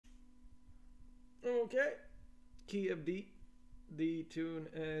Okay, key of D. The tune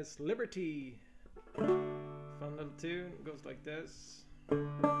is Liberty. Fun little tune, goes like this.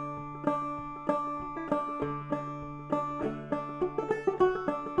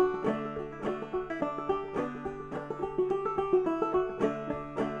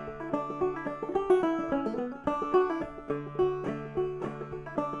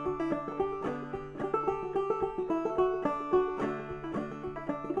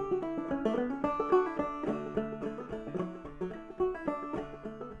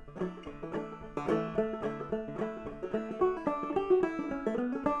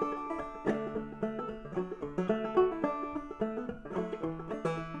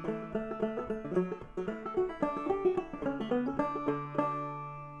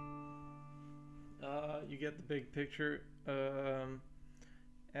 You get the big picture.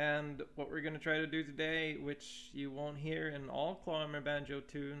 And what we're going to try to do today, which you won't hear in all Clawhammer banjo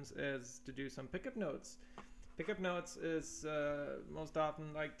tunes, is to do some pickup notes. Pickup notes is most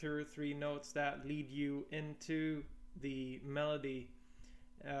often like 2 or 3 notes that lead you into the melody.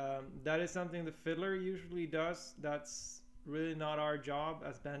 That is something the fiddler usually does. That's really not our job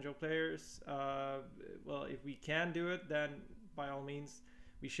as banjo players. Well, if we can do it, then by all means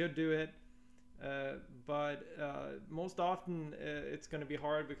we should do it. But most often it's going to be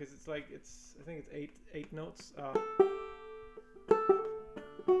hard because I think it's eight notes.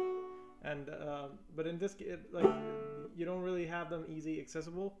 But in this, you don't really have them easy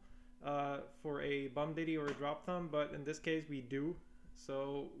accessible for a bum ditty or a drop thumb. But in this case, we do.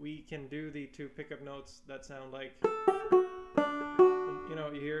 So we can do the 2 pickup notes that sound like,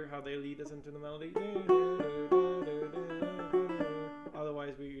 you hear how they lead us into the melody.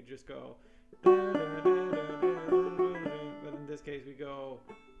 Otherwise, we would just go. But in this case we go.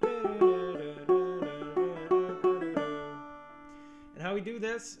 And how we do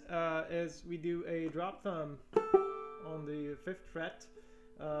this is we do a drop thumb on the 5th fret.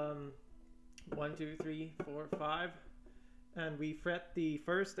 1, 2, 3, 4, 5. And we fret the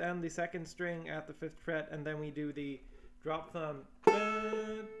 1st and the 2nd string at the 5th fret, and then we do the drop thumb.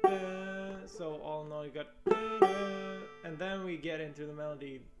 So all in all you got, and then we get into the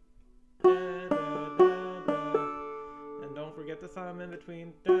melody. And don't forget the thumb in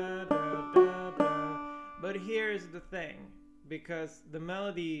between. But here's the thing, because the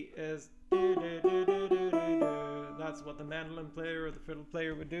melody is that's what the mandolin player or the fiddle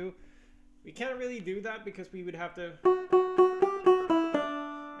player would do. We can't really do that because we would have to,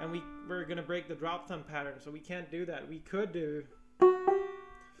 and we're gonna break the drop thumb pattern, so we can't do that. We could do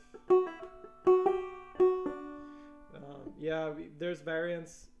there's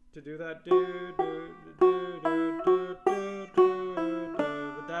variants to do that,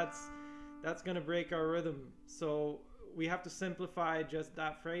 but that's gonna break our rhythm, so we have to simplify just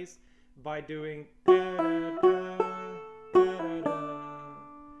that phrase by doing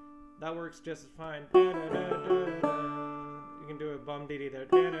that works just fine. You can do a bum ditty there.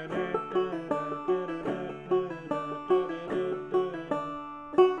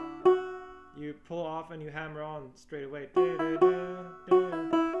 You pull off and you hammer on straight away.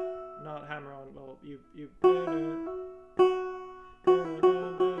 Not hammer on, well, you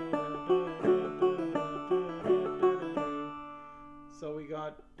so we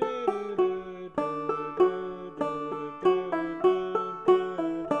got,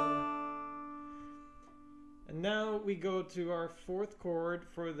 and now we go to our 4th chord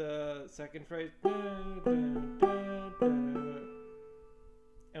for the 2nd phrase.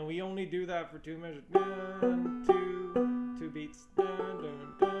 And we only do that for 2 measures. 2 beats.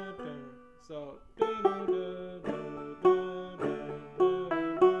 So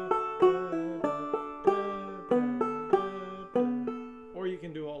or you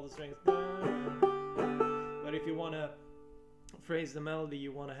can do all the strings. But if you want to phrase the melody,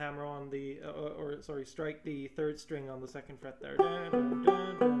 you want to hammer on the strike the 3rd string on the 2nd fret there.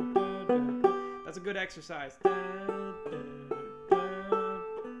 That's a good exercise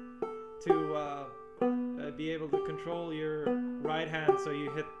to be able to control your right hand so you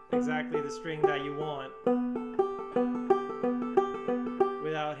hit exactly the string that you want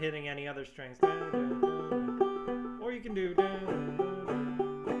without hitting any other strings. Or you can do,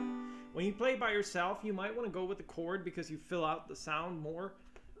 when you play by yourself, you might want to go with the chord because you fill out the sound more.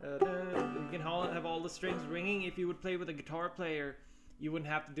 You can have all the strings ringing. If you would play with a guitar player, you wouldn't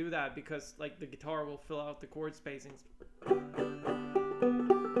have to do that because like the guitar will fill out the chord spacings.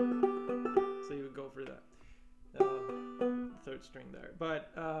 So you would go for that 3rd string there.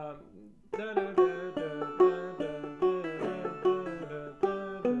 But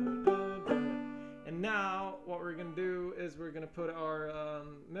and now what we're gonna do is we're gonna put our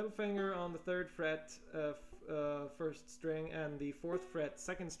middle finger on the 3rd fret first string and the 4th fret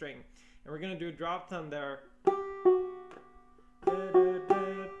 2nd string, and we're gonna do a drop thumb there.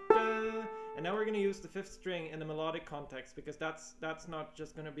 And now we're going to use the 5th string in the melodic context, because that's not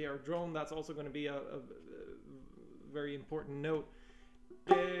just going to be our drone, that's also going to be a very important note.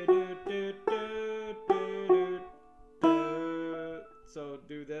 So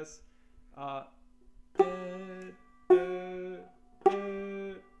do this.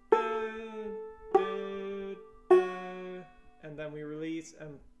 And then we release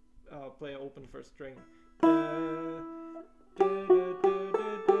and play open first string.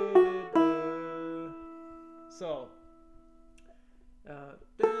 So,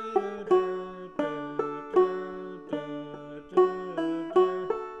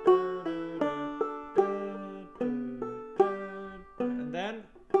 and then,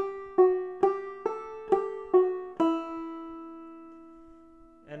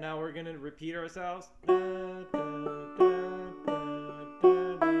 and now we're gonna repeat ourselves. And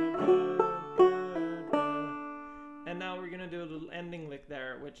now we're gonna do a little ending lick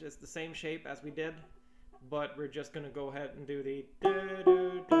there, which is the same shape as we did, but we're just gonna go ahead and do the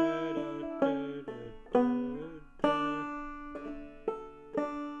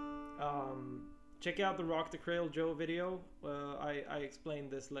check out the Rock the Cradle Joe video. I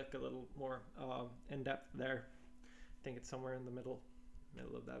explained this lick a little more in depth there. I think it's somewhere in the middle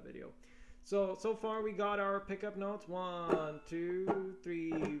of that video. So far we got our pickup notes. 1, 2,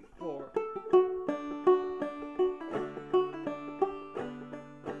 3, 4.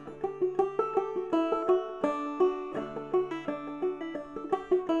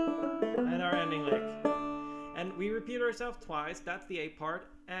 We repeat ourselves twice. That's the A part.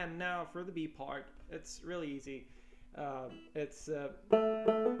 And now for the B part, it's really easy. It's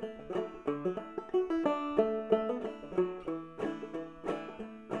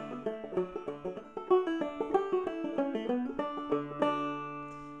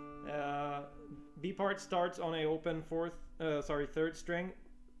B part starts on a open 3rd string.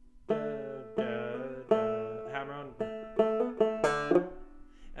 Hammer on.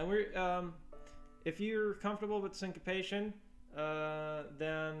 And we're if you're comfortable with syncopation,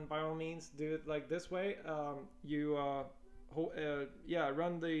 then by all means do it like this way. You run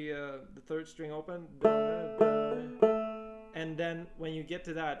the 3rd string open, and then when you get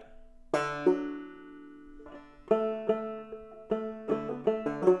to that,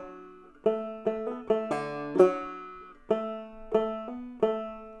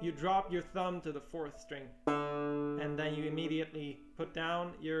 you drop your thumb to the 4th string, and then you immediately put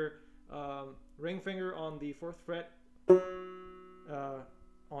down your ring finger on the 4th fret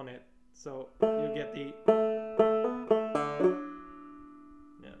on it, so you get the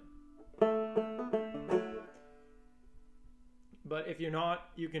But if you're not,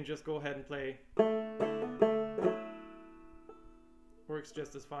 you can just go ahead and play. Works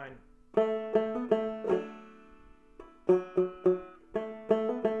just as fine.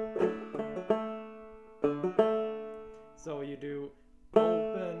 So you do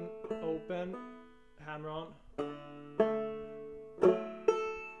open, open, hammer on,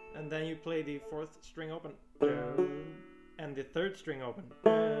 and then you play the 4th string open and the 3rd string open.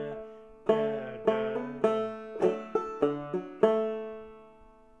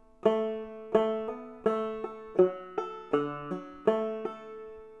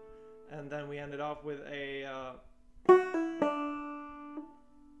 And then we ended off with a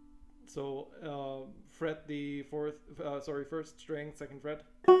fret the 1st string, 2nd fret,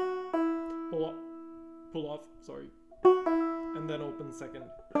 pull off, and then open 2nd.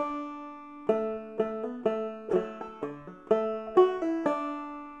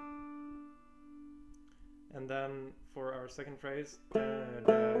 And then for our 2nd phrase,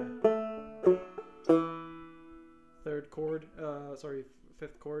 3rd chord,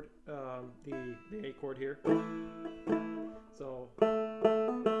 5th chord, the A chord here. So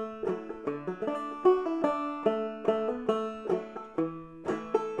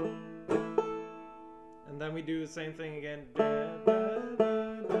and then we do the same thing again.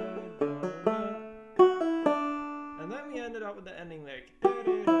 And then we ended up with the ending lick.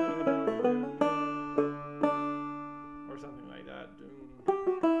 Or something like that.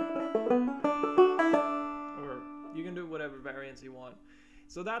 Or you can do whatever variants you want.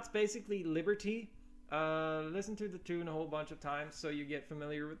 So that's basically Liberty. Listen to the tune a whole bunch of times so you get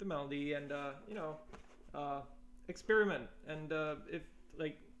familiar with the melody, and experiment. And if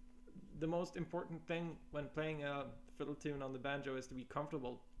the most important thing when playing a fiddle tune on the banjo is to be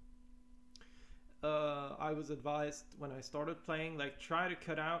comfortable. I was advised when I started playing, like, try to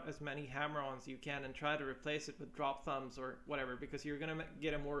cut out as many hammer-ons you can and try to replace it with drop thumbs or whatever, because you're gonna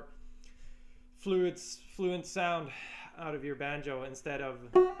get a more fluent sound out of your banjo instead of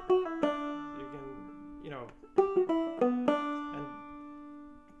you can, you know, and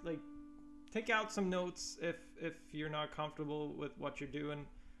like take out some notes if you're not comfortable with what you're doing.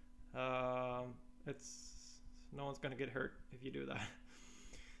 It's no one's gonna get hurt if you do that.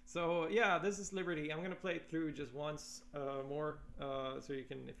 So yeah, this is Liberty. I'm gonna play it through just once more, so you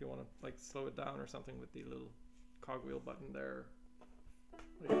can, if you want to like slow it down or something with the little cogwheel button there.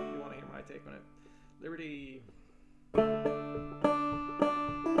 If you want to hear my take on it, Liberty.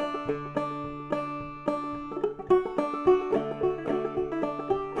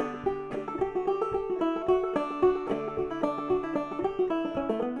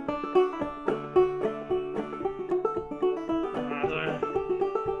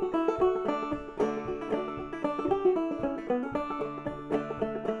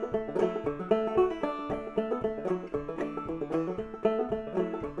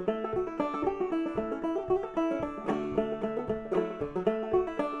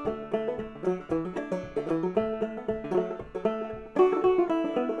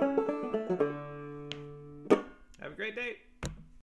 Have a great day.